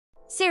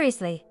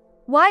Seriously,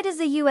 why does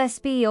the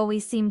USB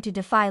always seem to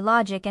defy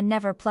logic and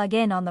never plug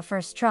in on the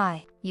first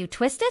try? You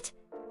twist it,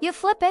 you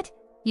flip it,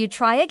 you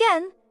try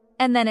again,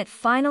 and then it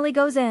finally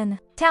goes in.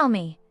 Tell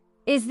me,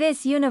 is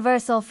this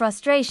universal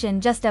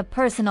frustration just a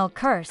personal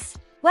curse?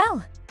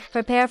 Well,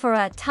 prepare for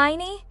a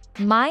tiny,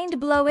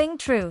 mind-blowing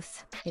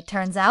truth. It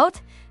turns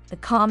out, the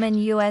common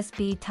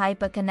USB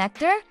Type-A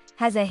connector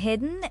has a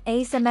hidden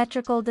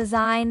asymmetrical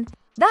design.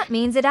 That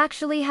means it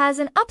actually has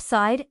an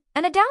upside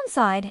and a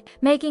downside,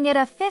 making it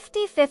a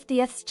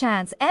 50/50th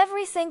chance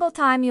every single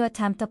time you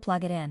attempt to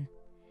plug it in.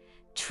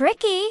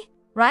 Tricky,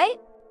 right?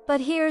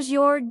 But here's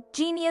your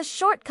genius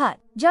shortcut.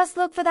 Just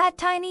look for that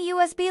tiny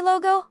USB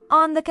logo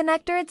on the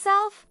connector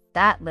itself.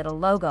 That little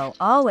logo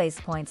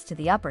always points to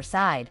the upper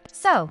side.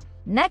 So,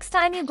 next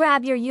time you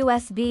grab your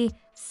USB,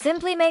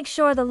 simply make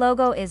sure the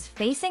logo is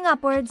facing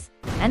upwards,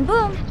 and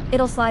boom,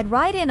 it'll slide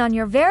right in on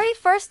your very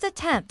first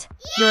attempt.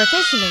 You're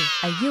officially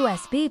a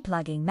USB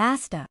plugging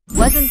master.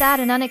 Wasn't that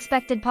an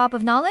unexpected pop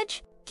of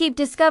knowledge? Keep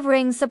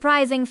discovering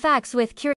surprising facts with curiopop.